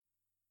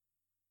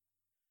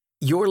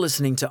You're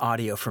listening to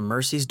audio from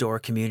Mercy's Door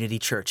Community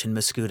Church in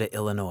Mascoutah,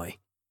 Illinois.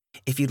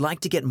 If you'd like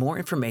to get more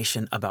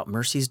information about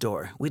Mercy's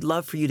Door, we'd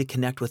love for you to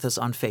connect with us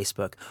on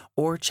Facebook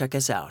or check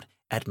us out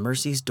at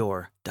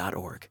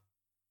mercysdoor.org.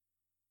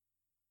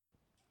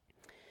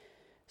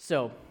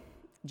 So,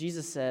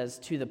 Jesus says,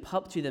 to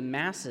the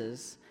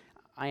masses,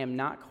 I am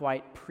not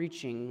quite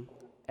preaching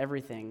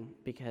everything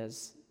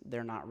because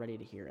they're not ready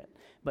to hear it.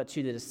 But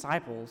to the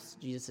disciples,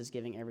 Jesus is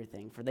giving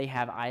everything, for they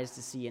have eyes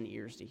to see and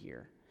ears to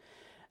hear.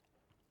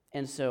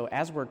 And so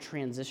as we're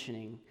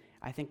transitioning,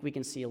 I think we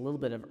can see a little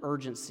bit of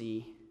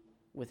urgency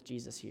with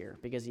Jesus here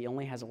because he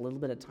only has a little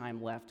bit of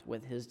time left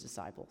with his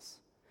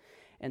disciples.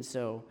 And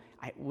so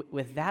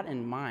with that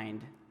in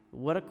mind,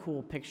 what a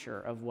cool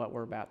picture of what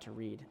we're about to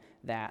read,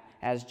 that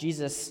as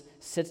Jesus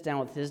sits down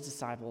with his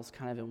disciples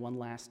kind of in one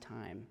last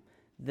time,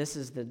 this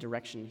is the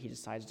direction he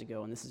decides to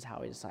go, and this is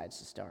how he decides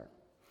to start.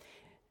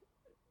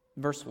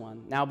 Verse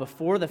 1, now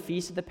before the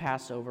feast of the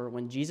Passover,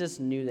 when Jesus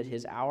knew that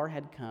his hour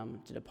had come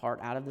to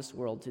depart out of this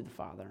world to the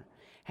Father,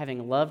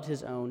 having loved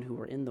his own who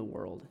were in the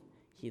world,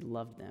 he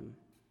loved them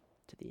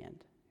to the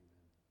end.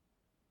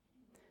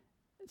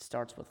 It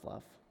starts with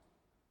love.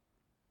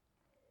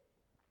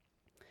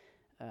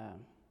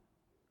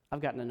 I've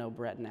gotten to know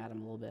Brett and Adam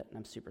a little bit, and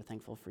I'm super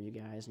thankful for you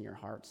guys and your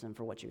hearts and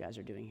for what you guys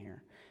are doing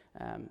here.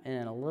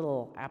 And a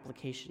little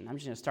application. I'm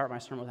just going to start my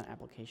sermon with an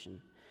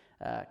application.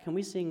 Can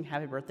we sing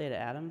Happy Birthday to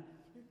Adam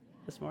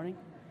this morning?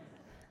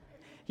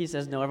 He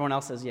says no, everyone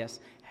else says yes.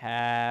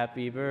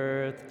 Happy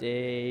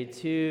birthday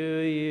to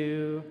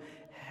you.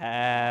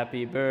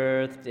 Happy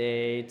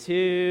birthday to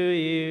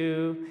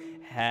you.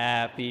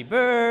 Happy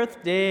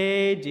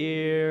birthday,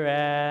 dear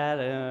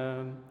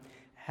Adam.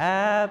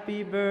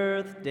 Happy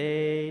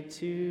birthday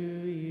to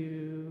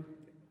you.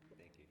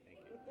 Thank you.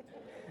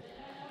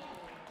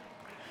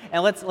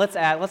 And let's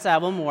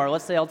add one more.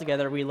 Let's say all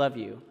together, we love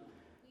you.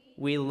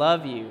 We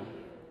love you.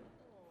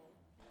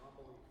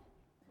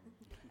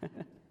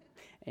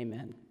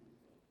 Amen.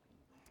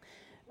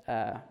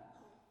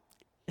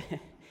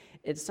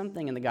 It's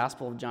something in the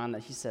Gospel of John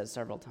that he says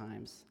several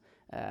times.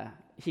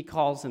 He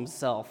calls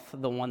himself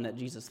the one that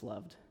Jesus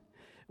loved,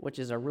 which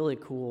is a really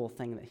cool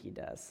thing that he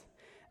does.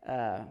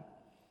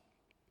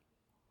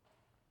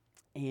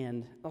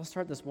 And I'll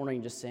start this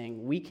morning just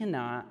saying, we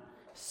cannot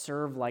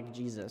serve like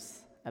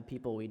Jesus a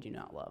people we do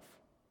not love.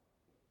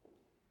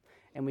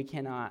 And we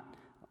cannot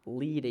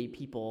lead a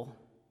people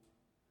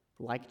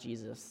like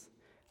Jesus,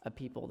 a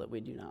people that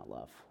we do not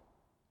love.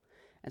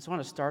 And so I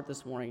want to start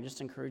this morning, just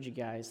to encourage you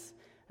guys,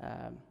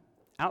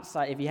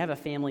 outside, if you have a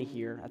family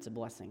here, that's a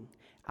blessing.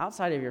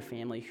 Outside of your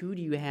family, who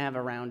do you have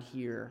around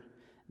here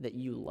that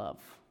you love?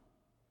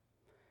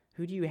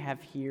 Who do you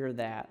have here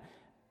that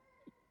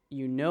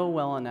you know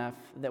well enough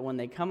that when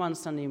they come on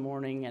Sunday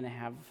morning and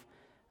have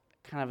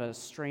kind of a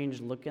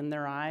strange look in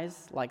their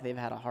eyes, like they've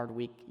had a hard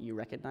week, you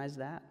recognize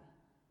that?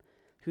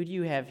 Who do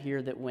you have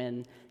here that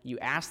when you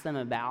ask them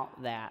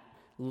about that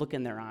look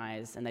in their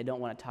eyes and they don't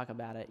want to talk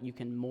about it, you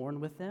can mourn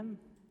with them?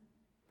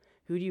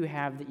 Who do you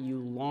have that you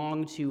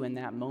long to in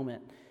that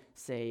moment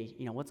say,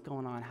 what's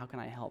going on? How can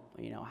I help?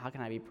 How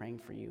can I be praying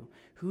for you?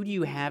 Who do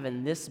you have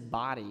in this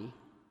body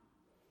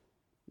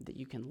that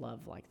you can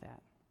love like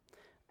that?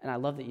 And I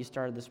love that you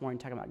started this morning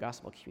talking about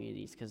gospel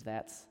communities because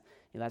that's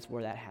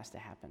where that has to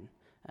happen.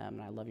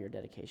 And I love your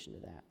dedication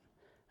to that.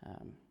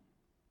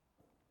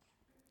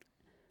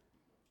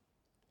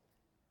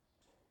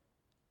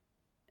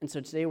 And so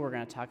today we're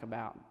going to talk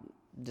about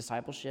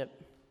discipleship,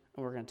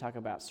 and we're going to talk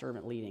about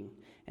servant leading.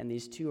 And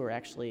these two are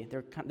actually,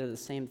 they're the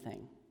same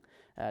thing.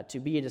 To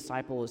be a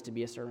disciple is to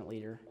be a servant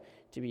leader.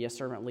 To be a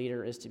servant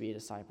leader is to be a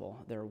disciple.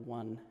 They're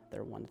one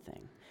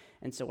thing.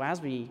 And so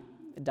as we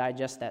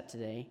digest that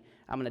today,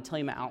 I'm going to tell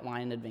you my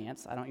outline in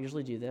advance. I don't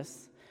usually do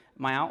this.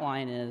 My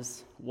outline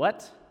is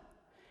what,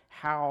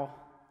 how,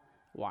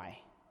 why.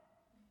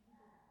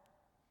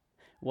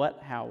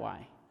 What, how,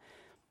 why.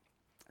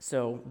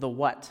 So the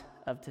what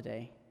of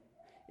today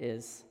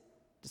is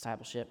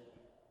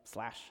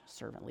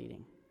discipleship/servant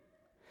leading.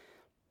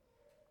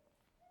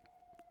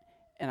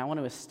 And I want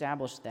to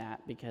establish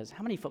that because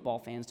how many football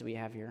fans do we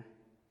have here?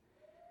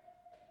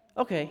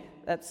 Okay,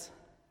 that's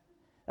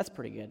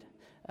pretty good.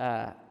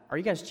 Are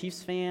you guys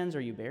Chiefs fans?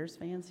 Are you Bears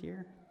fans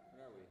here?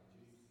 Where are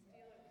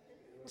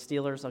we?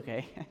 Steelers,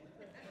 okay.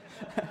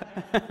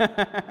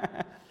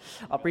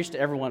 I'll preach to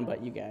everyone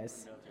but you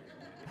guys.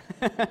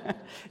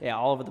 Yeah,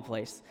 all over the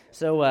place.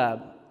 So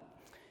I'm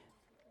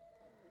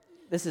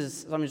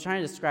just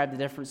trying to describe the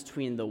difference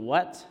between the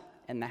what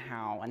and the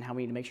how, and how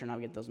we need to make sure not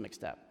to get those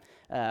mixed up.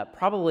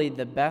 Probably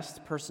the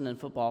best person in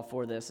football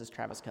for this is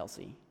Travis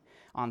Kelce.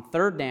 On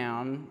third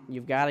down,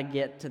 you've got to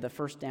get to the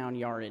first down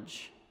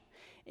yardage.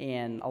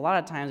 And a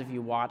lot of times if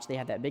you watch, they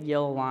have that big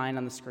yellow line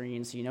on the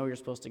screen so you know where you're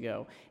supposed to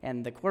go.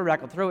 And the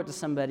quarterback will throw it to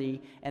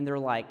somebody, and they're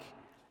like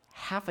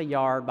half a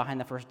yard behind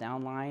the first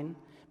down line,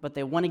 but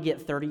they want to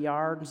get 30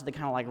 yards, so they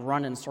kind of like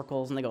run in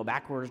circles, and they go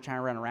backwards trying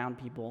to run around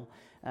people.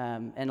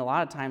 And a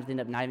lot of times they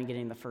end up not even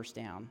getting the first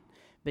down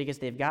because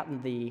they've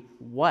gotten the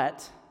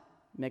what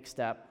mixed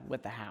up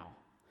with the how.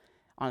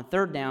 On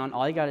third down,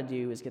 all you got to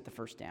do is get the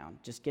first down.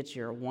 Just get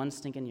your one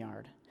stinking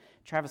yard.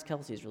 Travis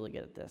Kelce is really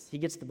good at this. He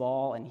gets the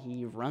ball, and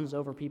he runs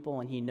over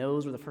people, and he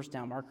knows where the first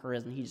down marker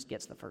is, and he just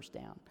gets the first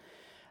down.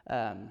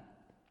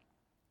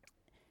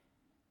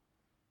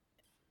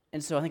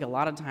 And so I think a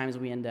lot of times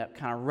we end up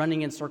kind of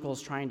running in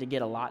circles trying to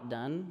get a lot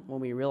done when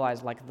we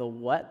realize like the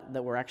what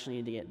that we're actually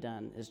need to get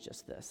done is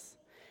just this.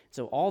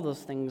 So all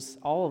those things,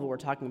 all of what we're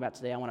talking about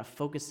today, I want to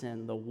focus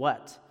in the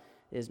what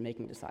is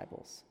making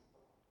disciples.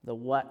 The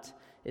what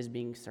is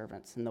being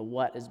servants, and the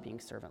what is being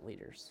servant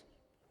leaders.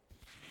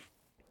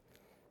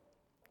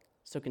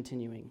 So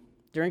continuing,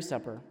 during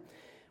supper,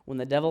 when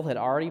the devil had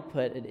already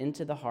put it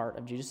into the heart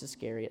of Judas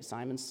Iscariot,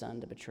 Simon's son,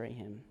 to betray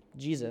him,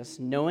 Jesus,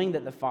 knowing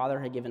that the Father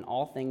had given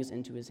all things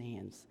into his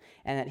hands,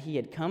 and that he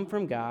had come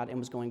from God and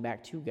was going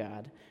back to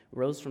God,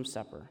 rose from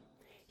supper.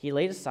 He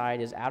laid aside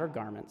his outer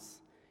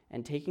garments,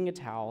 and taking a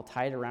towel,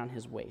 tied around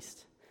his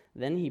waist.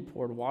 Then he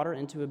poured water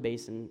into a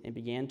basin and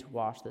began to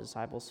wash the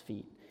disciples'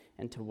 feet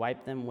and to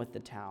wipe them with the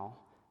towel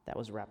that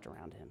was wrapped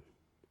around him.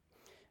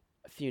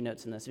 A few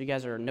notes in this. If you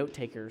guys are note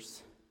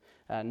takers,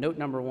 note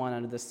number 1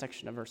 under this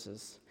section of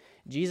verses.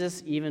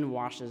 Jesus even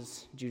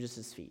washes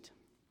Judas's feet.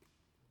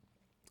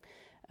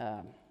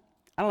 I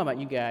don't know about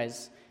you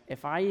guys,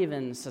 if I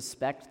even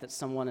suspect that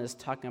someone is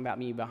talking about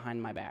me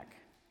behind my back,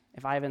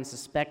 if I even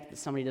suspect that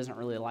somebody doesn't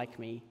really like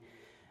me,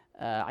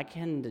 I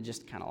tend to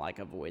just kind of like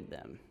avoid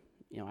them.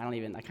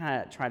 I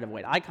kind of try to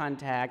avoid eye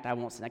contact. I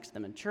won't sit next to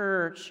them in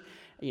church.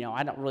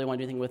 I don't really want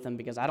to do anything with them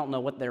because I don't know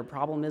what their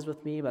problem is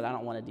with me, but I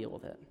don't want to deal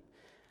with it.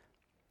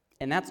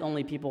 And that's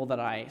only people that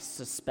I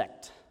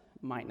suspect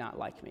might not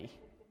like me.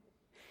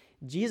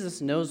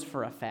 Jesus knows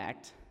for a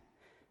fact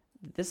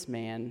this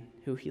man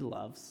who he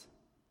loves,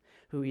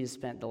 who he has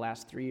spent the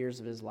last 3 years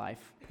of his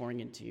life pouring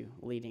into,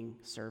 leading,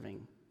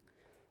 serving,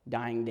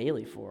 dying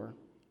daily for,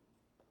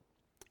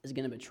 is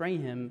going to betray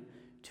him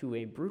to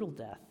a brutal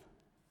death.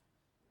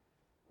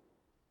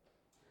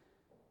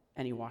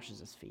 And he washes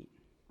his feet.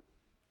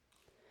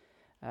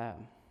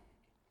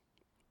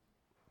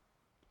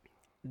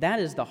 That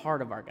is the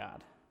heart of our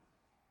God.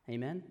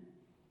 Amen?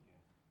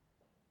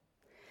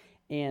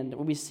 And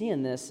what we see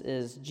in this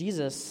is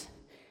Jesus,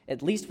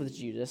 at least with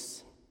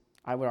Judas,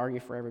 I would argue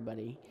for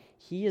everybody,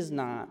 he is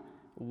not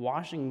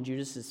washing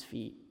Judas's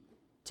feet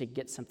to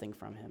get something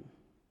from him.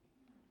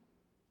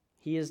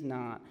 He is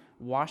not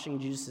washing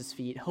Judas's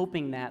feet,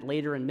 hoping that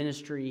later in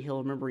ministry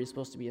he'll remember he's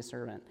supposed to be a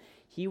servant.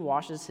 He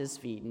washes his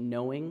feet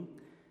knowing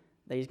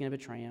that he's going to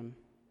betray him,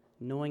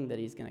 knowing that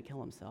he's going to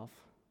kill himself,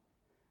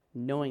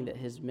 knowing that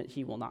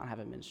he will not have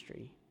a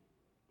ministry.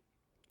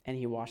 And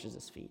he washes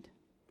his feet.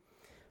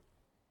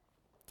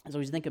 So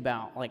we think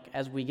about,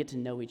 as we get to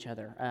know each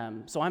other.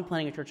 So I'm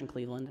planning a church in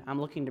Cleveland.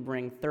 I'm looking to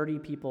bring 30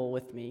 people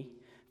with me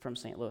from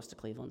St. Louis to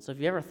Cleveland. So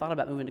if you ever thought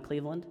about moving to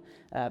Cleveland,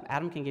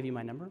 Adam can give you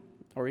my number,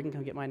 or you can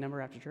come get my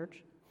number after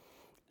church.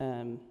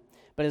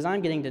 But as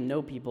I'm getting to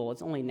know people,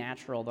 it's only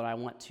natural that I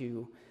want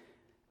to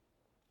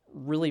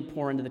really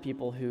pour into the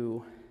people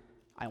who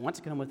I want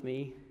to come with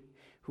me,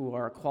 who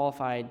are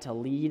qualified to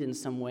lead in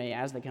some way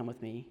as they come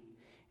with me,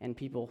 and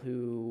people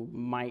who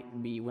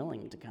might be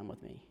willing to come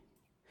with me.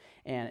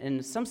 And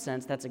in some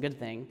sense, that's a good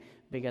thing,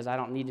 because I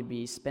don't need to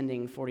be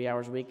spending 40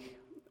 hours a week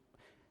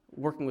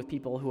working with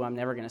people who I'm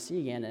never going to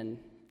see again in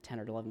 10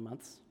 or 11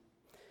 months.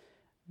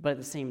 But at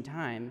the same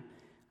time,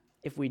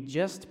 if we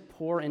just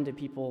pour into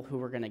people who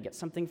we're going to get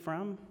something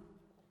from,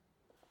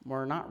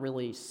 we're not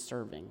really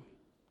serving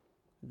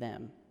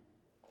them.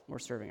 We're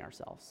serving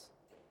ourselves.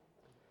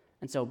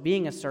 And so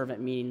being a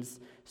servant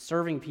means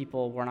serving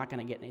people we're not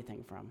going to get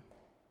anything from.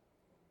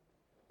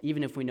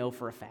 Even if we know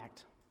for a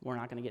fact we're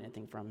not going to get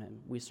anything from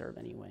him, we serve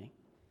anyway.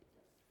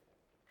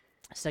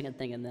 Second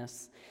thing in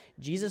this,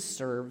 Jesus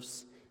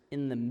serves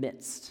in the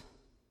midst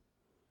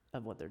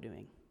of what they're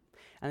doing.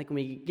 I think when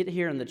we get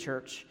here in the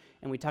church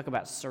and we talk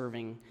about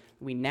serving,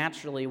 we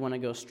naturally want to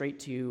go straight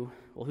to,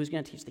 well, who's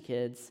going to teach the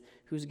kids?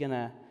 Who's going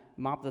to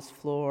mop this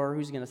floor?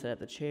 Who's going to set up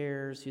the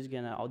chairs? Who's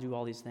going to do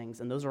all these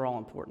things? And those are all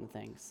important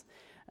things.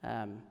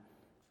 But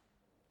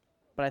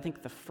I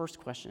think the first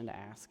question to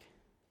ask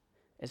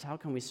is, how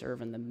can we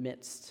serve in the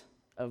midst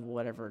of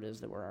whatever it is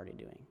that we're already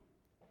doing?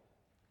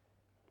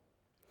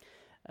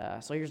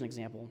 So here's an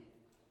example.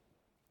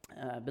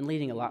 I've been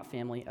leading a lot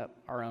family,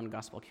 our own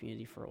gospel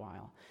community for a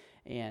while.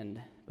 And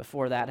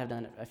before that, I've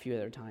done it a few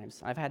other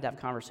times. I've had to have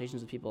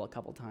conversations with people a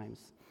couple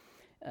times.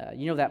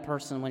 That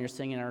person when you're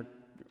sitting at our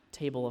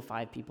table of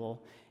 5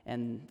 people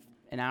and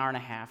an hour and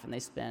a half, and they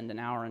spend an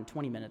hour and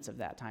 20 minutes of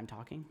that time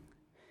talking,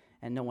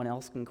 and no one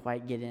else can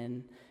quite get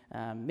in.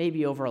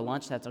 Maybe over a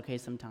lunch, that's okay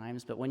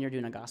sometimes, but when you're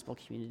doing a gospel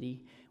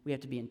community, we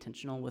have to be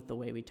intentional with the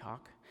way we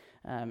talk.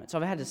 So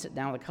I've had to sit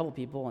down with a couple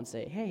people and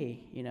say,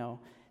 hey,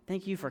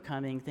 thank you for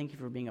coming, thank you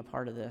for being a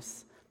part of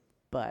this,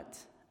 but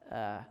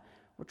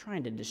we're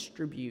trying to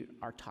distribute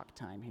our talk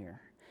time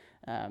here.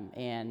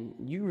 And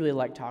you really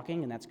like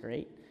talking, and that's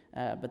great,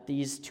 but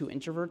these 2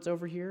 introverts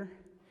over here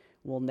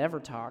will never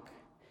talk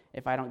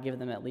if I don't give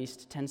them at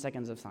least 10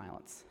 seconds of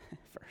silence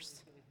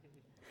first.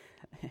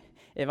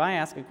 If I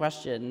ask a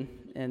question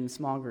in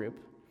small group,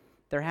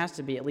 there has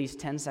to be at least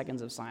 10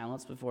 seconds of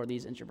silence before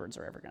these introverts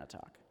are ever going to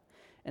talk.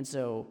 And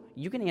so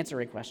you can answer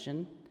a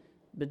question,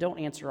 but don't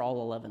answer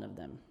all 11 of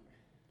them.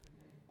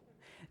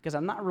 Because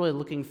I'm not really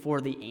looking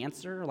for the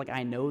answer, like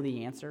I know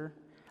the answer.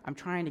 I'm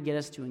trying to get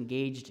us to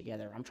engage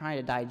together. I'm trying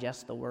to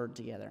digest the word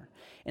together.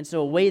 And so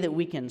a way that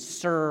we can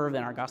serve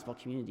in our gospel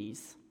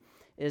communities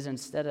is,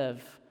 instead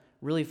of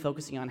really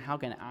focusing on how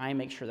can I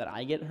make sure that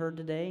I get heard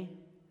today,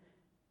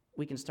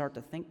 we can start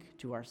to think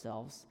to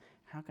ourselves,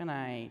 how can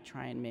I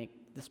try and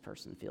make this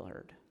person feel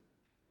heard?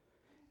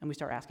 And we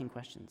start asking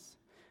questions.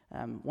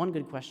 One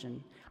good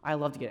question, I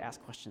love to get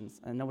asked questions,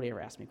 and nobody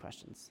ever asked me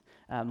questions.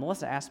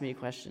 Melissa asked me a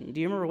question. Do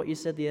you remember what you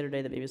said the other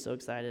day that made me so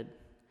excited? I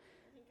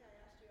think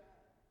I asked you,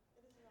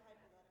 this is a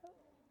hypothetical.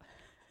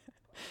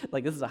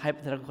 Like, this is a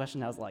hypothetical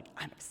question. I was like,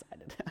 I'm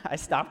excited. I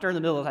stopped her in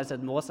the middle, and I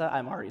said, Melissa,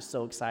 I'm already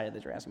so excited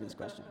that you're asking me this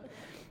question.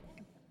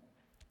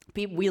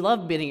 We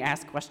love being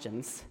asked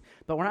questions,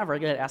 but we're not very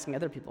good at asking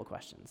other people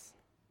questions.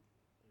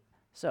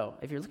 So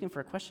if you're looking for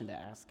a question to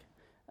ask,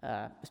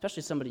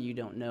 especially somebody you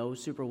don't know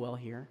super well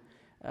here,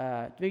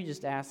 maybe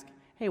just ask,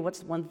 hey,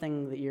 what's one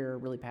thing that you're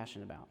really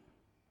passionate about?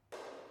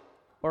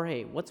 Or,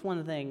 hey, what's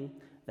one thing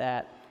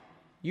that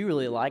you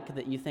really like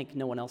that you think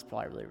no one else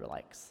probably really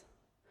likes?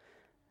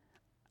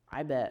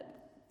 I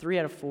bet 3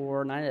 out of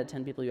 4, 9 out of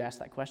 10 people you ask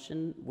that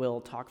question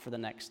will talk for the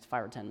next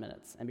 5 or 10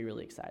 minutes and be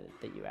really excited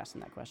that you asked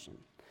them that question.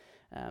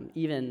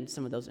 Even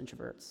some of those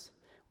introverts.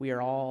 We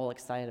are all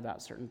excited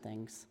about certain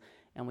things,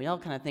 and we all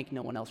kind of think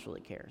no one else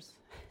really cares.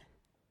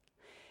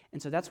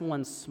 And so that's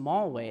one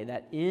small way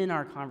that in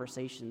our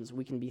conversations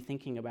we can be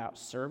thinking about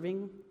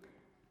serving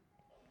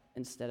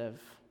instead of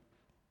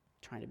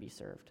trying to be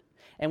served.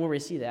 And where we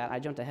see that, I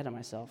jumped ahead of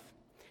myself.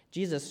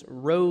 Jesus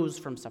rose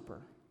from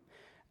supper.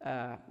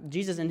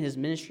 Jesus in his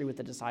ministry with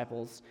the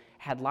disciples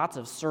had lots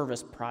of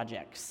service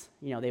projects.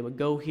 You know, they would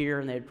go here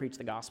and they would preach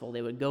the gospel.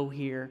 They would go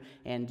here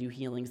and do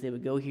healings. They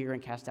would go here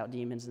and cast out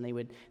demons. And they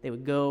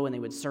would go and they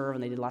would serve,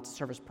 and they did lots of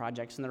service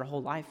projects, and their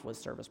whole life was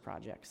service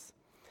projects.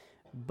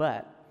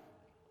 But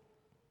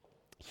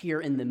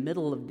here in the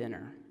middle of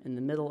dinner, in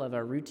the middle of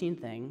a routine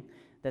thing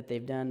that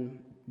they've done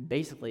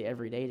basically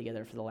every day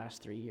together for the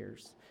last 3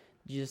 years,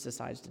 Jesus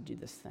decides to do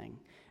this thing.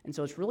 And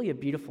so it's really a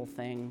beautiful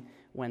thing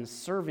when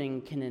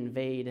serving can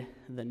invade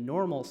the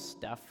normal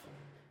stuff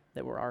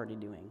that we're already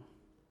doing.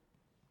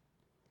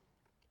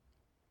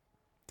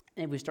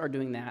 And if we start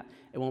doing that,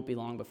 it won't be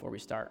long before we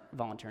start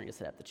volunteering to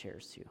set up the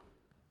chairs too,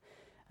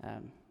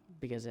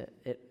 because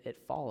it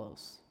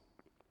follows.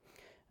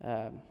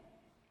 One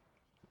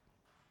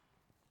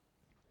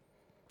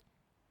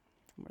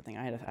more thing.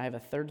 I have a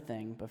third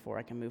thing before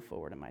I can move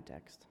forward in my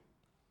text.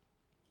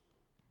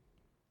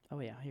 Oh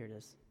yeah, here it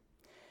is.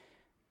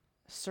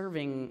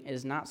 Serving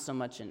is not so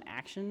much an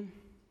action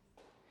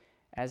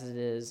as it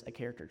is a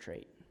character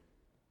trait.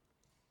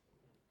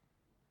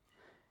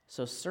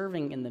 So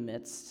serving in the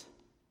midst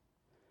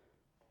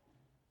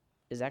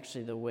is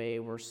actually the way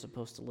we're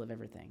supposed to live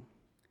everything.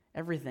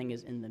 Everything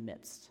is in the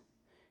midst.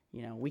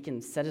 You know, we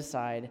can set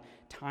aside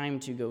time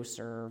to go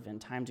serve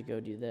and time to go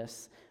do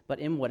this, but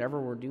in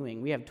whatever we're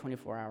doing, we have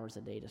 24 hours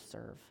a day to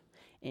serve.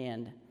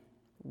 And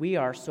we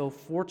are so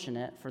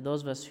fortunate, for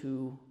those of us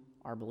who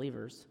are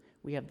believers,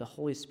 we have the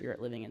Holy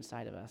Spirit living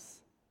inside of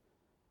us.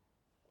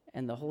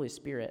 And the Holy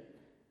Spirit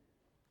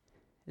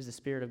is the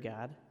Spirit of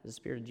God, is the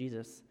Spirit of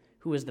Jesus,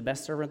 who is the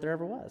best servant there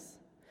ever was.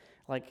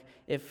 Like,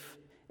 if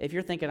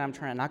you're thinking I'm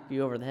trying to knock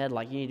you over the head,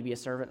 like you need to be a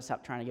servant and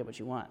stop trying to get what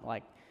you want,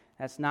 like,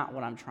 that's not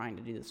what I'm trying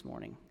to do this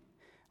morning.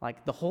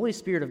 Like, the Holy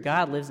Spirit of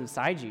God lives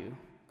inside you. Can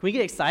we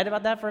get excited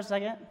about that for a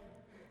second?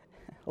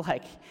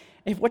 Like,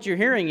 if what you're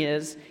hearing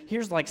is,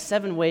 here's like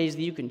 7 ways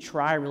that you can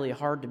try really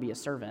hard to be a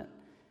servant,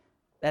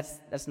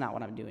 that's not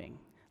what I'm doing.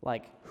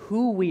 Like,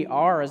 who we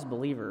are as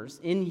believers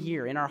in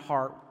here, in our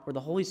heart, where the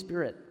Holy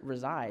Spirit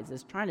resides,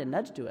 is trying to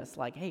nudge to us,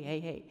 like,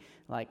 hey,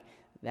 like,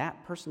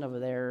 that person over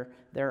there,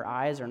 their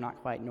eyes are not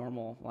quite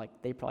normal. Like,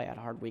 they probably had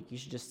a hard week. You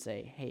should just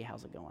say, hey,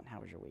 how's it going? How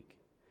was your week?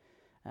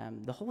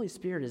 The Holy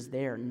Spirit is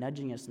there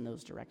nudging us in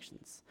those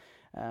directions.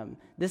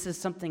 This is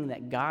something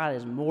that God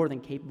is more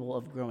than capable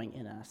of growing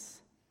in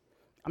us.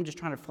 I'm just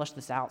trying to flesh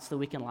this out so that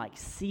we can, like,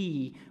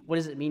 see what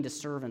does it mean to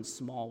serve in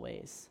small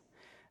ways.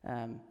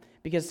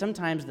 Because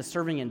sometimes the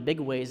serving in big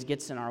ways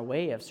gets in our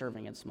way of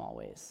serving in small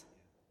ways.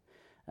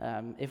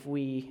 I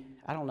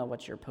don't know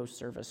what your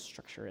post-service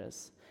structure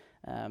is,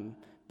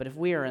 but if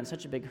we are in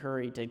such a big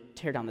hurry to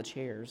tear down the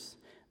chairs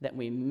that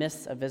we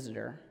miss a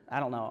visitor, I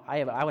don't know,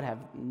 I would have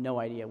no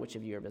idea which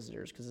of you are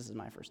visitors because this is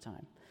my first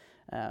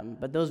time.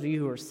 But those of you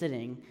who are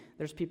sitting,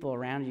 there's people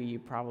around you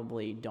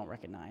probably don't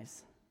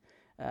recognize.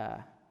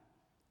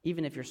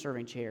 Even if you're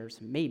serving chairs,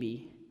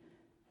 maybe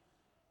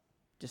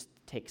just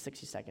take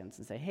 60 seconds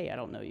and say, hey, I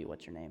don't know you,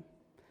 what's your name?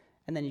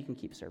 And then you can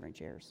keep serving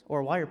chairs.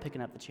 Or while you're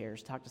picking up the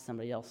chairs, talk to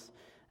somebody else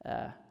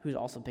who's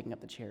also picking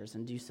up the chairs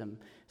and do some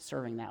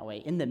serving that way.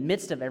 In the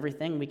midst of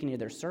everything, we can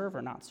either serve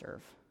or not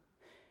serve.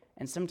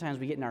 And sometimes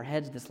we get in our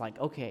heads this like,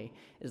 okay,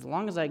 as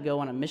long as I go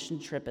on a mission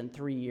trip in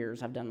 3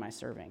 years, I've done my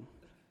serving.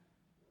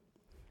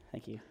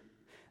 Thank you.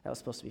 That was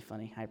supposed to be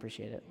funny. I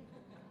appreciate it.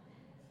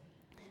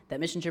 That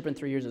mission trip in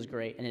 3 years is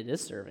great, and it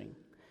is serving.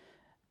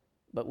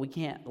 But we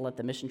can't let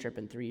the mission trip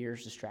in 3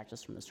 years distract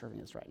us from the serving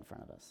that's right in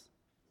front of us.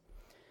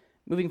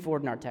 Moving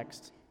forward in our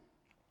text.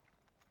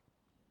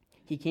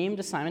 He came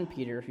to Simon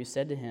Peter, who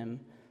said to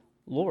him,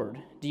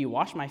 "Lord, do you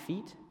wash my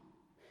feet?"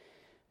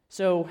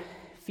 So,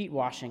 feet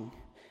washing,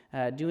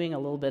 doing a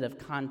little bit of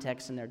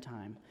context in their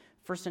time.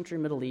 First century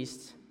Middle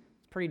East,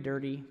 pretty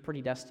dirty,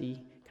 pretty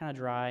dusty, kind of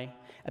dry.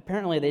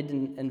 Apparently, they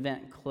didn't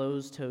invent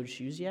closed-toed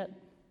shoes yet.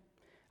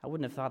 I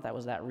wouldn't have thought that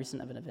was that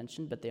recent of an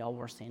invention, but they all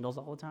wore sandals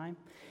all the time.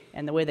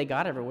 And the way they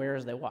got everywhere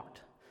is they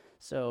walked.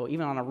 So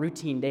even on a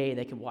routine day,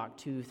 they could walk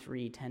 2,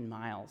 3, 10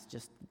 miles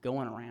just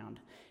going around.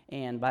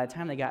 And by the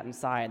time they got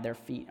inside, their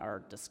feet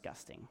are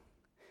disgusting.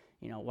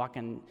 You know,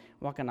 walking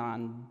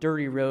on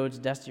dirty roads,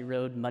 dusty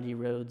roads, muddy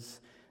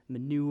roads,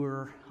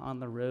 manure on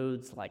the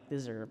roads, like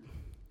their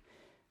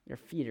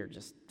feet are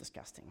just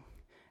disgusting.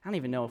 I don't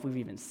even know if we've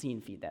even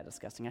seen feet that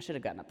disgusting. I should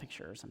have gotten a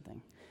picture or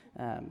something.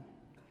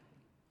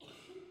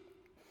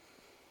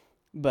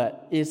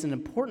 But it's an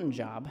important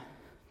job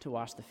to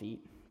wash the feet,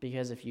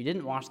 because if you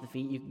didn't wash the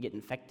feet, you could get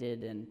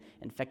infected, and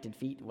infected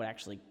feet would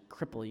actually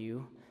cripple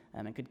you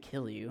and could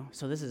kill you.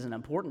 So this is an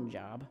important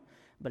job,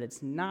 but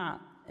it's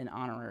not an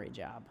honorary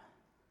job.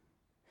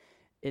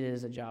 It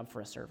is a job for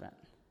a servant.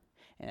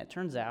 And it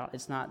turns out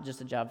it's not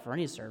just a job for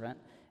any servant,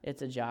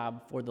 it's a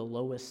job for the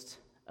lowest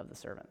of the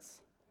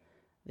servants.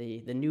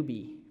 The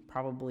newbie,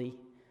 probably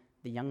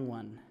the young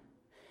one.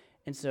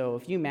 And so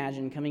if you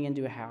imagine coming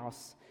into a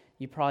house,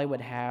 you probably would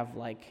have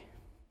like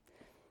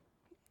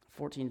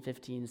 14,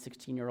 15,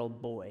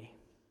 16-year-old boy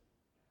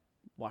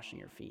washing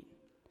your feet.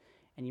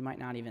 And you might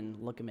not even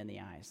look him in the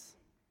eyes.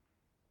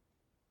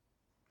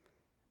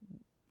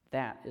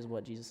 That is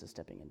what Jesus is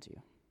stepping into.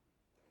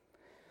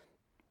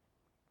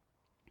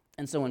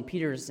 And so when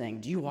Peter is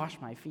saying, "Do you wash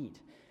my feet?"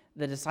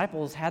 the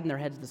disciples had in their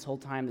heads this whole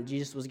time that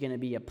Jesus was going to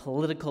be a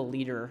political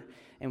leader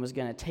and was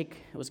going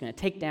to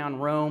take down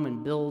Rome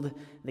and build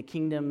the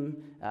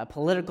kingdom,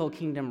 political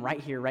kingdom right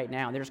here, right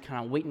now. They're just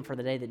kind of waiting for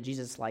the day that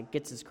Jesus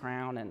gets his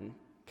crown and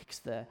kicks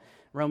the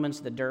Romans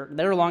to the dirt.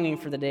 They're longing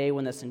for the day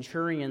when the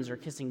centurions are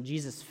kissing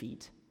Jesus'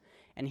 feet.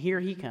 And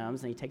here he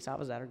comes, and he takes off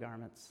his outer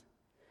garments,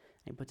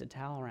 and he puts a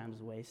towel around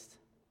his waist,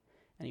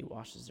 and he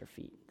washes their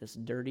feet. This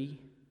dirty,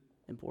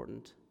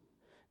 important,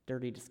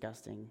 dirty,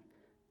 disgusting,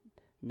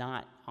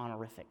 not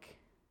honorific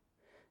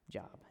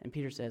job. And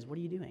Peter says, "What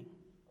are you doing?"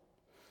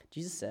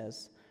 Jesus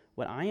says,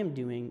 "What I am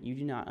doing you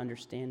do not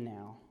understand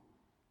now,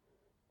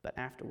 but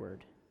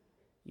afterward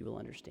you will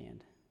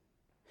understand."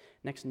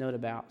 Next note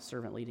about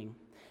servant leading.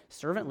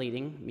 Servant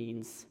leading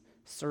means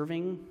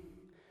serving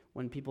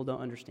when people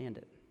don't understand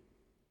it.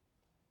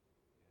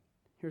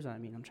 Here's what I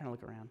mean. I'm trying to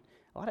look around.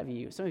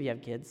 Some of you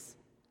have kids.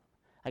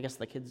 I guess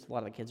a lot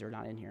of the kids are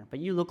not in here, but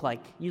you look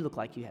like you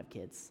have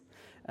kids.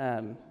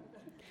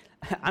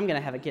 I'm going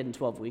to have a kid in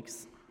 12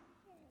 weeks.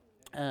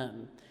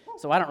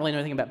 So I don't really know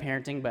anything about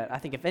parenting, but I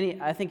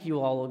think you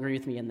all agree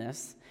with me in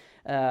this.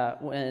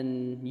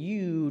 When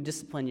you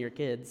discipline your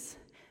kids,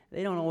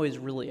 they don't always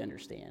really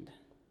understand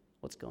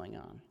what's going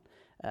on.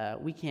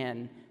 We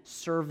can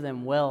serve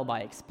them well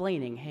by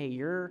explaining, "Hey,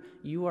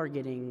 you are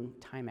getting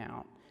time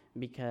out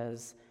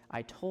because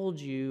I told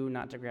you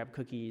not to grab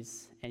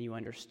cookies, and you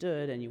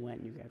understood, and you went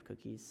and you grabbed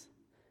cookies.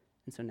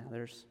 And so now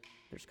there's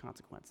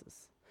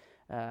consequences."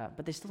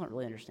 But they still don't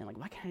really understand,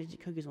 why can't I eat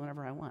cookies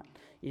whenever I want?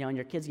 And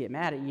your kids get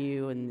mad at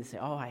you, and they say,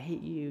 "Oh, I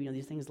hate you."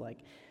 These things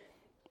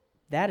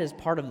that is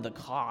part of the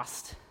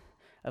cost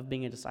of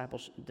being a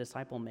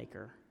disciple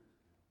maker,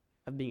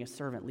 of being a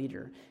servant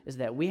leader, is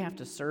that we have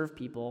to serve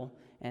people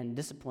and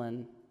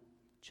discipline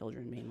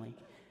children mainly.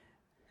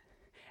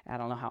 I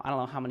don't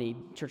know how many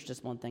church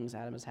discipline things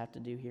Adam has had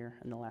to do here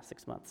in the last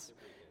 6 months.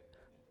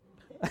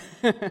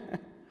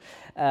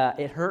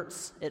 It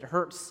hurts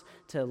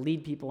to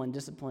lead people and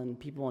discipline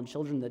people and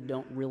children that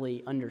don't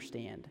really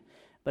understand.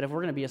 But if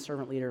we're going to be a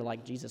servant leader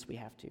like Jesus, we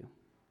have to.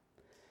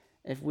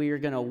 If we are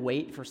going to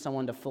wait for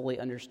someone to fully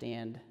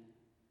understand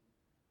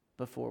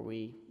before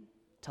we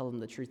tell them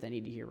the truth they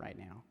need to hear right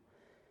now,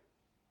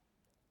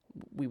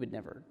 we would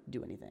never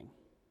do anything.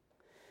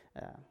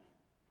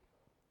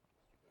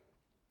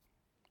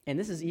 And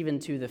this is even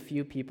to the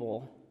few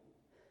people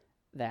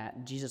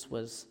that Jesus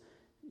was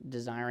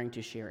desiring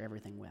to share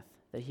everything with,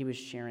 that he was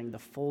sharing the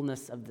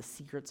fullness of the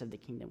secrets of the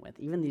kingdom with.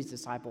 Even these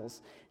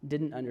disciples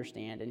didn't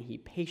understand, and he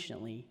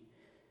patiently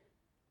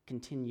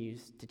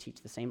continues to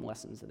teach the same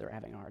lessons that they're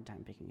having a hard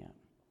time picking up.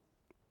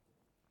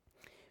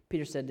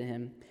 Peter said to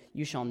him,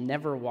 "You shall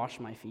never wash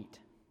my feet."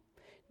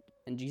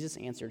 And Jesus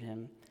answered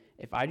him,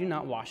 "If I do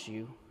not wash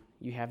you,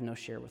 you have no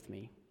share with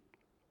me."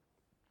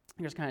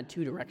 There's kind of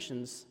two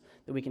directions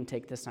that we can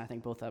take this, and I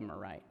think both of them are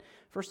right.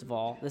 First of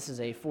all, this is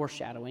a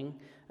foreshadowing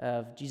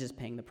of Jesus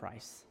paying the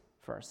price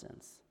for our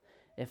sins.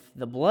 If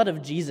the blood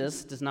of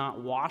Jesus does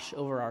not wash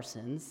over our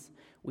sins,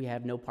 we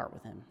have no part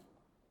with him.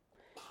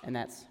 And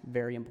that's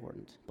very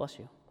important. Bless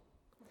you.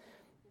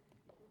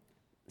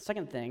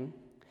 Second thing,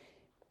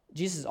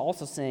 Jesus is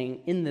also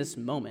saying in this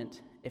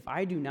moment, if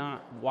I do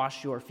not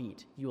wash your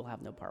feet, you will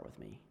have no part with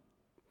me.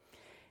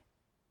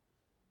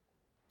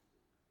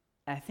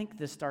 I think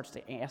this starts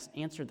to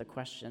answer the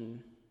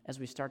question as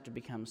we start to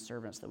become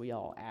servants that we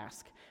all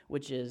ask,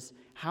 which is,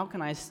 how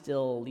can I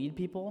still lead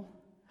people?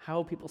 How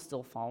will people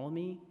still follow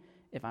me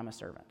if I'm a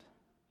servant?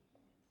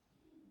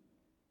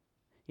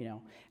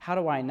 How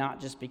do I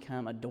not just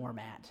become a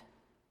doormat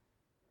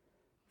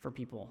for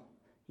people?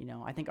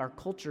 I think our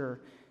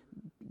culture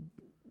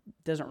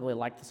doesn't really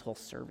like this whole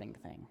serving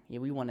thing.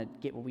 We want to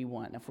get what we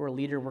want. And if we're a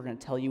leader, we're going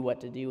to tell you what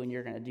to do, and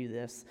you're going to do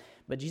this.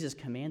 But Jesus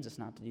commands us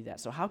not to do that.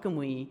 So how can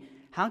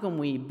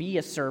we be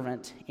a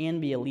servant and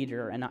be a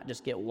leader and not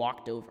just get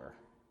walked over?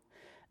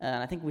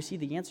 And I think we see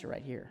the answer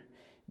right here.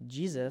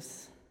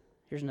 Jesus,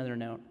 here's another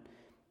note.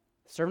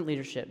 Servant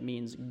leadership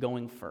means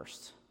going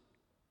first.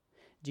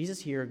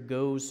 Jesus here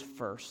goes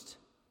first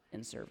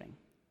in serving.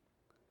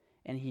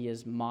 And he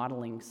is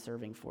modeling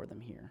serving for them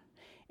here.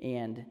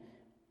 And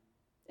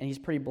he's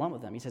pretty blunt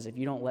with them. He says, if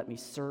you don't let me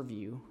serve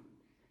you,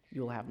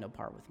 you'll have no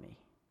part with me.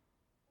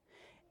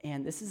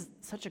 And this is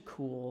such a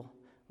cool,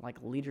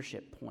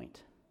 leadership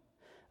point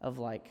of,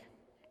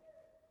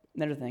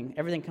 another thing.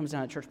 Everything comes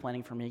down to church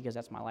planning for me because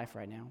that's my life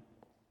right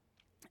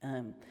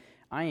now.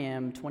 I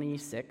am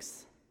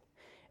 26,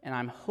 and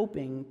I'm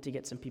hoping to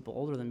get some people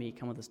older than me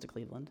come with us to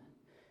Cleveland.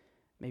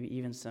 Maybe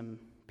even some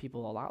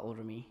people a lot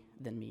older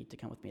than me to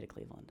come with me to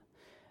Cleveland.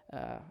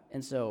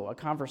 And so a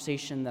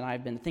conversation that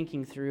I've been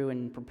thinking through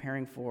and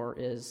preparing for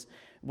is,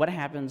 what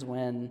happens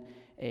when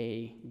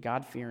a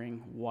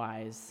God-fearing,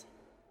 wise,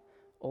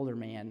 older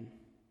man,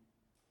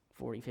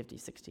 40, 50,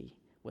 60,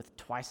 with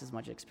twice as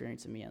much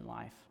experience than me in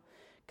life,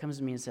 comes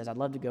to me and says, I'd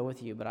love to go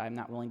with you, but I'm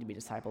not willing to be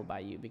discipled by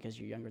you because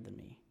you're younger than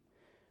me.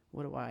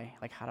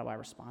 How do I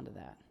respond to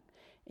that?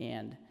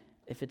 And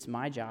if it's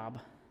my job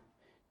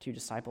to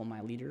disciple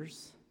my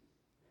leaders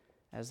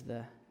as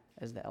the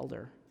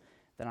elder,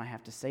 then I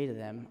have to say to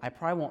them, I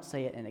probably won't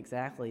say it in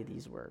exactly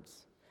these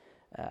words,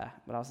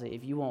 but I'll say,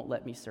 if you won't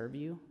let me serve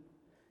you,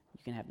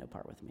 you can have no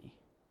part with me.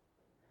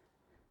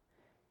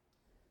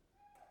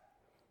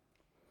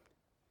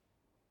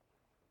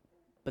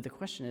 But the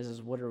question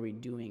is what are we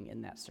doing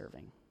in that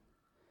serving?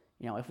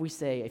 If we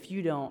say, if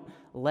you don't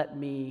let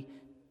me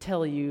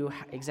tell you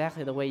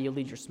exactly the way you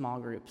lead your small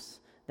groups,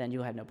 then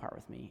you'll have no part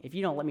with me. If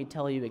you don't let me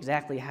tell you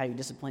exactly how you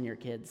discipline your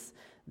kids,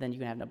 then you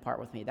can have no part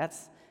with me.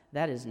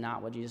 That is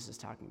not what Jesus is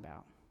talking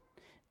about.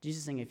 Jesus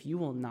is saying, if you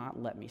will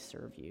not let me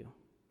serve you,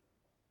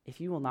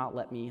 if you will not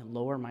let me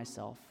lower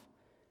myself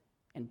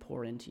and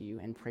pour into you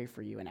and pray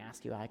for you and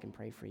ask you how I can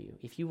pray for you,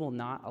 if you will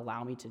not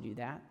allow me to do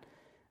that,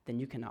 then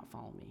you cannot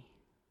follow me.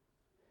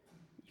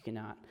 You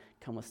cannot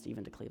come with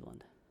Stephen to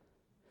Cleveland.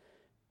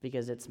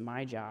 Because it's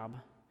my job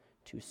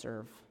to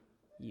serve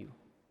you.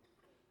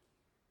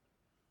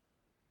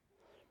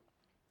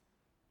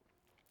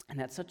 And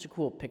that's such a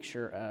cool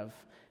picture of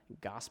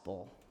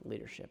gospel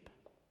leadership,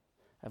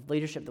 of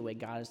leadership the way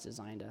God has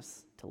designed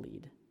us to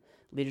lead,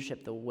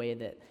 leadership the way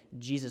that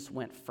Jesus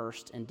went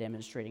first in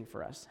demonstrating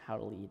for us how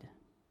to lead.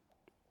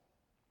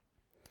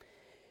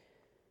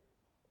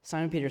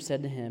 Simon Peter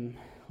said to him,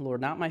 Lord,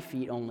 not my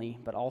feet only,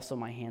 but also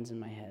my hands and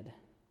my head.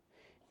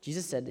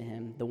 Jesus said to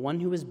him, the one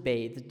who is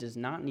bathed does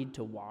not need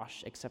to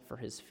wash except for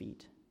his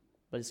feet,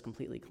 but is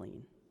completely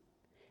clean.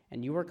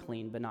 And you are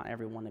clean, but not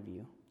every one of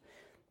you.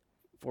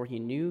 For he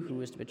knew who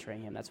was to betray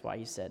him. That's why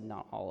he said,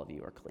 not all of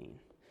you are clean.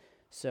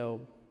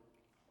 So,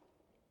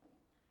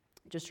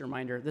 just a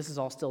reminder, this is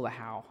all still the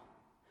how.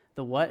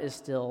 The what is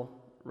still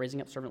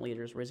raising up servant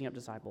leaders, raising up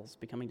disciples,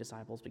 becoming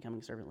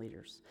servant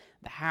leaders.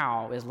 The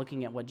how is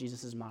looking at what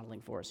Jesus is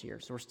modeling for us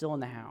here. So we're still in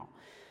the how.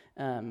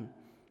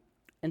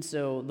 And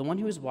so the one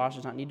who is washed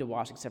does not need to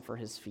wash except for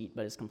his feet,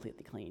 but is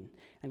completely clean.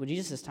 And what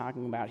Jesus is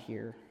talking about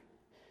here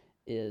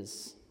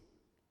is,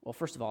 well,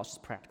 first of all, it's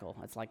just practical.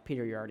 It's like,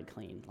 Peter, you're already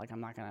clean.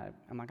 I'm not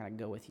gonna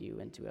go with you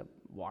into a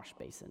wash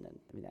basin.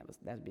 And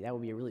that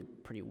would be a really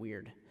pretty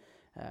weird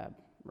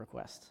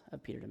request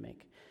of Peter to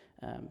make.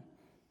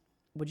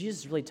 What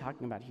Jesus is really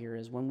talking about here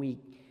is when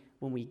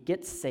we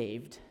get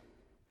saved,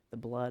 the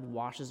blood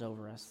washes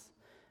over us.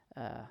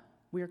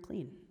 We are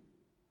clean,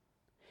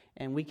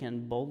 and we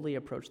can boldly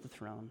approach the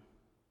throne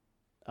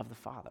of the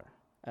Father,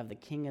 of the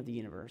King of the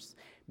universe,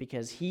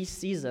 because he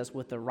sees us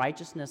with the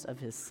righteousness of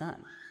his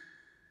Son.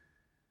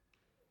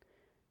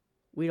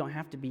 We don't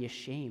have to be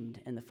ashamed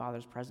in the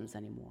Father's presence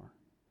anymore,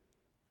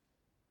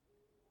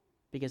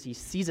 because he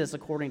sees us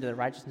according to the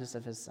righteousness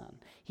of his Son.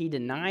 He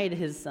denied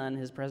his Son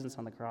his presence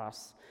on the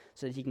cross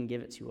so that he can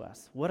give it to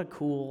us. What a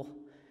cool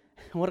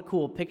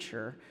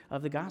picture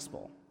of the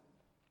gospel.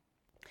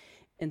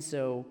 And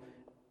so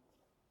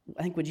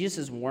I think what Jesus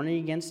is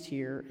warning against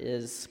here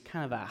is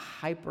kind of a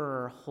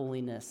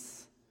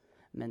hyper-holiness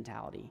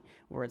mentality,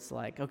 where it's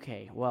like,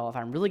 okay, well, if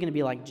I'm really going to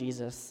be like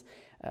Jesus,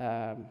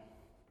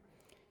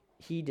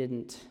 he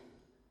didn't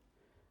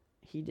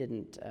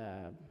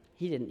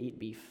eat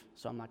beef,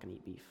 so I'm not going to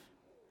eat beef.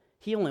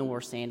 He only wore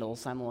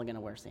sandals, so I'm only going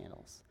to wear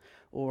sandals.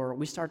 Or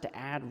we start to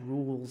add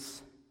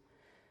rules.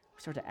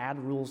 We start to add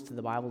rules to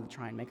the Bible to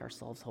try and make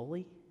ourselves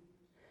holy.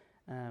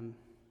 I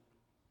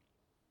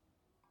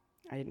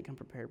didn't come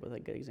prepared with a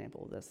good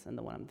example of this, and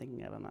the one I'm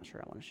thinking of, I'm not sure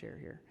I want to share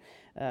here.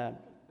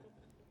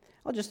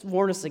 I'll just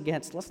warn us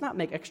against, let's not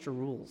make extra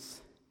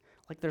rules.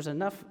 Like there's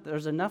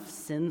enough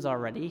sins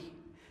already.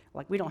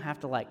 Like we don't have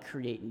to like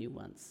create new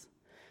ones.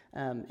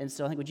 And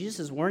so I think what Jesus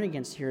is warning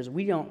against here is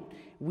we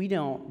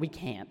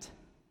can't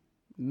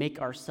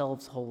make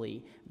ourselves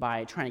holy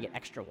by trying to get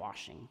extra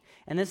washing.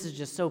 And this is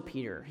just so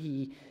Peter.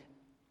 He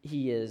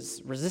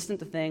is resistant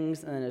to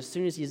things, and then as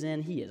soon as he's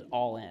in, he is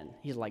all in.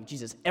 He's like,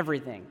 Jesus,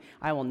 everything.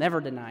 I will never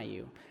deny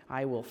you.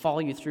 I will follow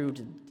you through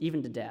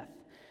even to death.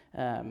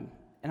 And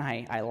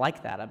I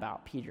like that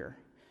about Peter.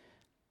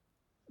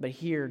 But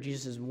here,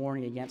 Jesus is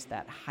warning against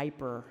that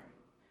hyper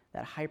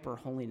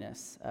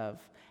holiness of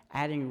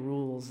adding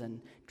rules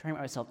and trying to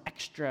make myself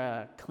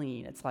extra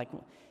clean. It's like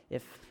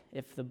if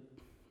the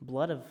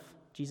blood of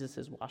Jesus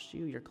has washed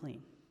you, you're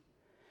clean.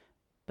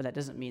 But that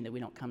doesn't mean that we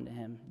don't come to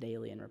him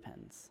daily in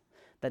repentance.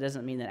 That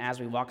doesn't mean that as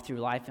we walk through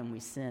life and we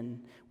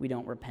sin, we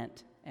don't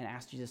repent and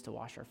ask Jesus to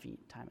wash our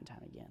feet time and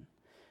time again.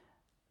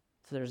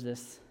 So there's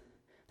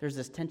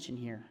this tension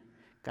here.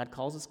 God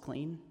calls us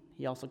clean.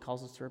 He also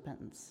calls us to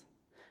repentance.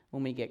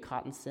 When we get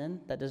caught in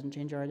sin, that doesn't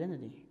change our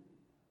identity.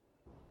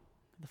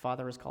 The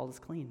Father has called us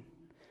clean,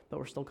 but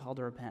we're still called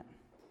to repent.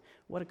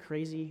 What a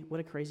crazy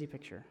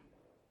picture.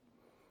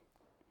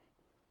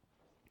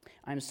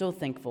 I'm so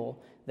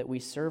thankful that we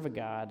serve a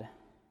God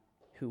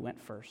who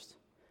went first.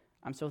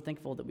 I'm so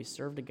thankful that we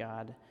served a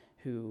God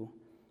who,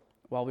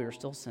 while we were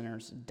still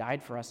sinners,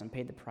 died for us and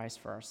paid the price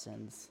for our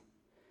sins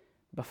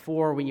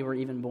before we were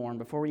even born,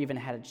 before we even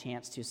had a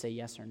chance to say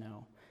yes or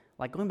no.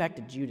 Like going back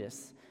to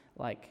Judas,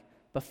 like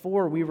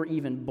before we were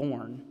even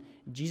born,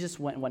 Jesus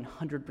went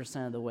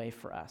 100% of the way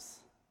for us,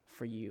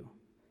 for you.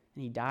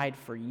 And he died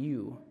for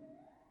you.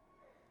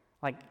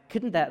 Like,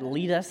 couldn't that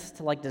lead us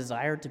to like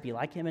desire to be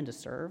like him and to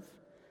serve?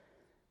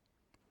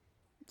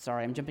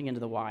 Sorry, I'm jumping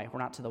into the why. We're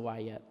not to the why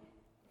yet.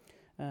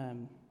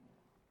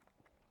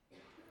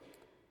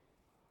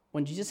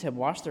 When Jesus had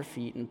washed their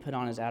feet and put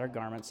on his outer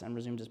garments and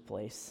resumed his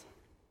place,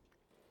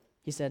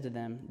 he said to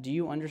them, "Do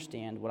you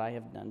understand what I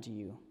have done to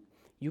you?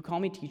 You call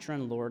me teacher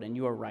and Lord, and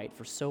you are right,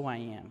 for so I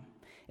am.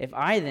 If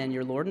I then,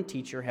 your Lord and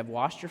teacher, have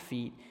washed your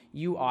feet,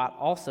 you ought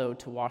also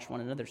to wash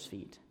one another's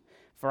feet.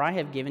 For I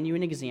have given you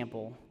an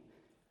example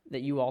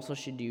that you also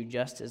should do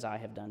just as I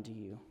have done to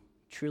you.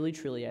 Truly,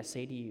 truly, I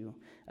say to you,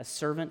 a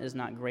servant is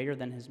not greater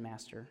than his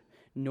master,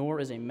 nor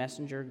is a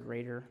messenger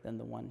greater than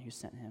the one who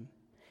sent him.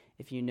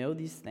 If you know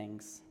these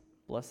things,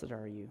 blessed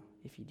are you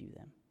if you do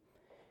them."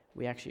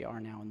 We actually are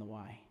now in the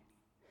why.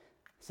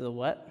 So the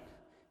what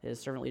is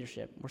servant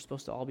leadership. We're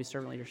supposed to all be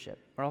servant leadership.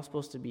 We're all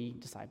supposed to be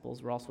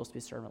disciples. We're all supposed to be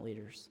servant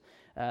leaders.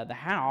 The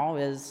how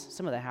is,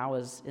 some of the how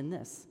is in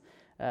this.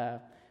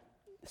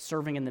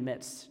 Serving in the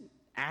midst,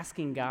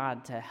 asking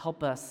God to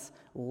help us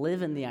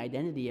live in the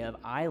identity of,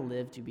 I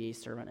live to be a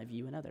servant of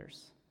you and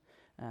others.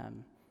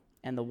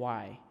 And the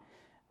why.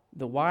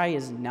 The why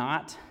is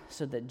not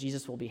so that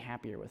Jesus will be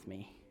happier with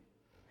me.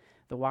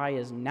 The why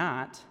is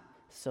not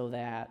so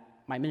that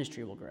my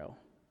ministry will grow.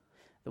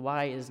 The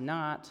why is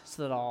not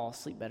so that I'll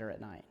sleep better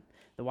at night.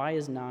 The why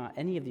is not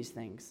any of these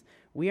things.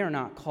 We are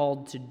not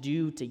called to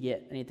do to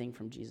get anything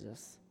from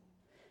Jesus.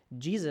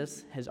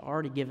 Jesus has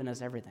already given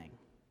us everything.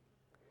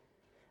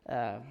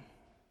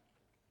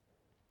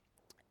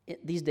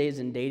 These days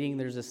in dating,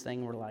 there's this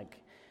thing where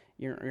like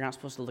you're not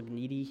supposed to look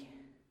needy,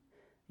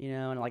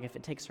 and like if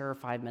it takes her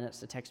 5 minutes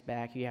to text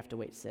back, you have to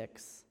wait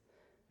 6,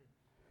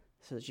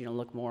 so that you don't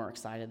look more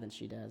excited than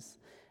she does.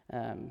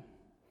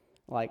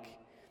 Like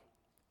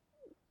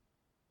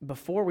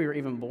before we were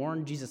even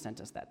born, Jesus sent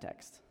us that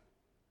text,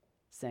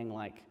 saying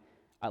like,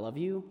 "I love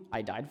you.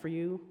 I died for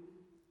you."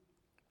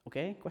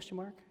 Okay? Question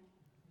mark.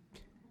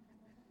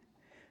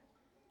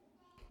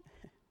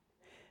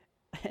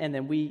 And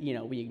then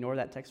we ignore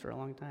that text for a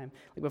long time.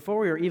 Like before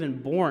we were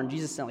even born,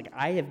 Jesus said, like,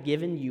 "I have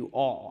given you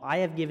all. I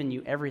have given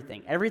you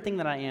everything. Everything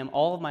that I am,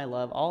 all of my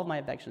love, all of my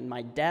affection,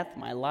 my death,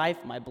 my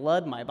life, my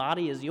blood, my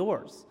body is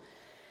yours."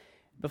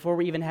 Before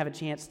we even have a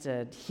chance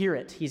to hear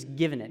it, he's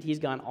given it. He's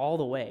gone all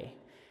the way.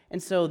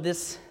 And so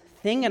this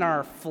thing in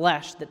our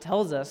flesh that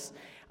tells us,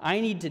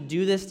 I need to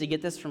do this to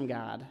get this from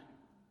God,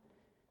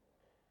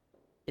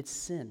 it's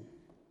sin.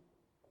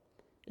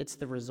 It's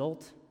the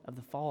result of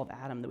the fall of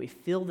Adam that we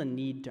feel the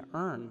need to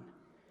earn.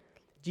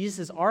 Jesus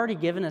has already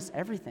given us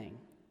everything.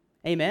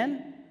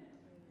 Amen?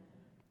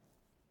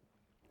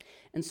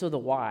 And so the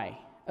why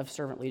of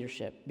servant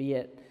leadership, be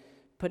it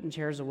putting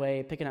chairs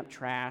away, picking up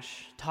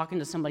trash, talking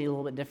to somebody a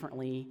little bit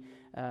differently,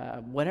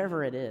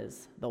 whatever it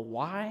is, the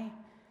why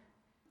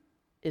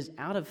is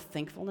out of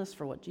thankfulness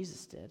for what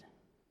Jesus did.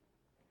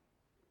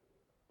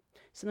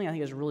 Something I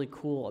think is really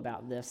cool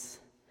about this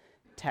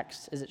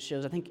text is it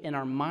shows, I think in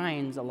our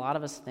minds, a lot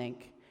of us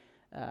think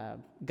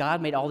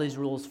God made all these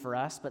rules for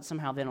us, but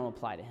somehow they don't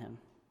apply to him.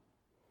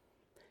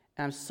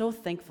 And I'm so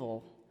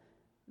thankful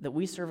that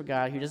we serve a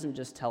God who doesn't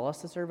just tell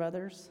us to serve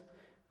others,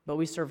 but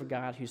we serve a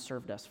God who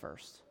served us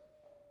first.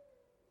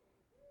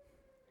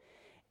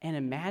 And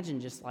imagine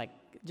just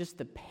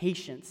the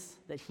patience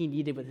that he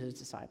needed with his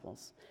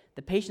disciples.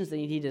 The patience that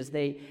he needed is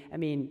I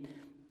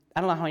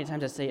don't know how many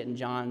times I say it in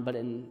John, but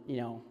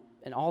in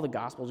all the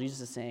Gospels, Jesus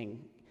is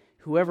saying,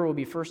 Whoever will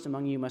be first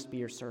among you must be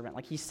your servant.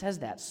 Like he says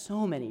that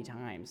so many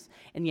times.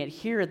 And yet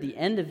here at the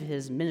end of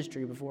his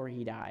ministry before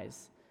he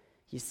dies,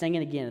 he's saying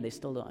it again and they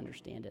still don't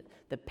understand it.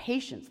 The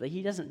patience, that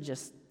he doesn't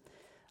just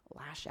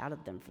lash out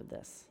at them for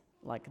this.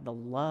 Like the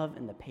love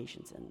and the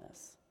patience in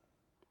this.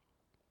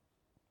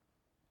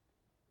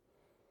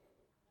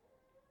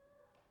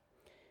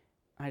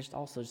 I just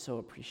also so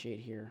appreciate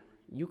here.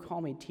 You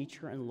call me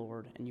teacher and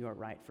Lord, and you are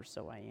right, for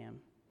so I am.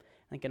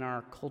 Like in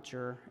our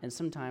culture, and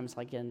sometimes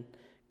like in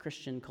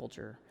Christian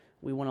culture,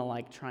 we want to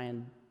like try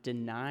and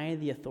deny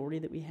the authority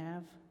that we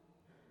have,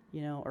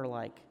 or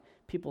like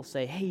people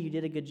say, hey, you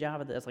did a good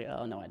job at this. It's like,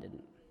 oh, no, I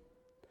didn't.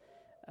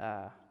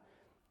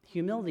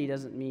 Humility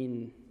doesn't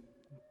mean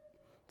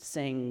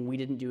saying we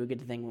didn't do a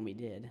good thing when we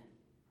did.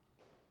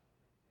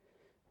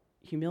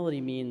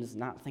 Humility means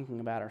not thinking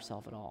about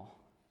ourselves at all.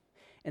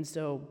 And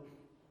so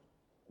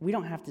we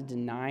don't have to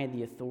deny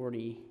the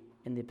authority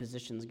in the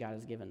positions God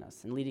has given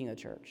us, in leading the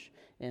church,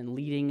 and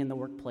leading in the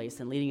workplace,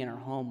 and leading in our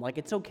home. Like,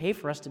 it's okay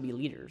for us to be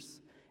leaders.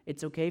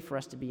 It's okay for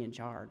us to be in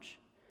charge.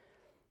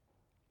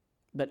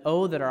 But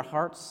oh, that our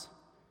hearts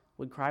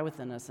would cry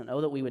within us, and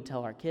oh, that we would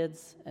tell our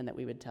kids, and that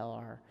we would tell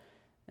our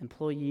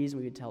employees,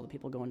 and we would tell the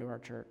people going to our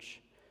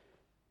church,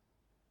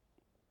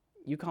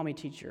 you call me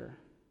teacher,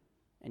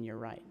 and you're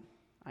right.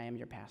 I am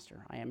your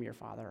pastor. I am your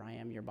father. I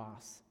am your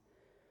boss.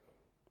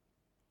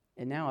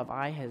 And now if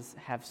I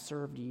have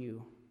served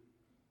you,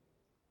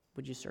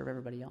 would you serve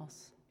everybody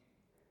else?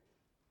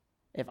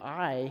 If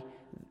I,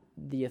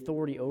 the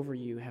authority over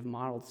you, have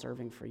modeled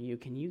serving for you,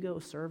 can you go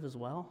serve as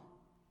well?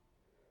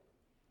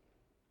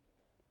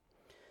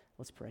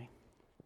 Let's pray.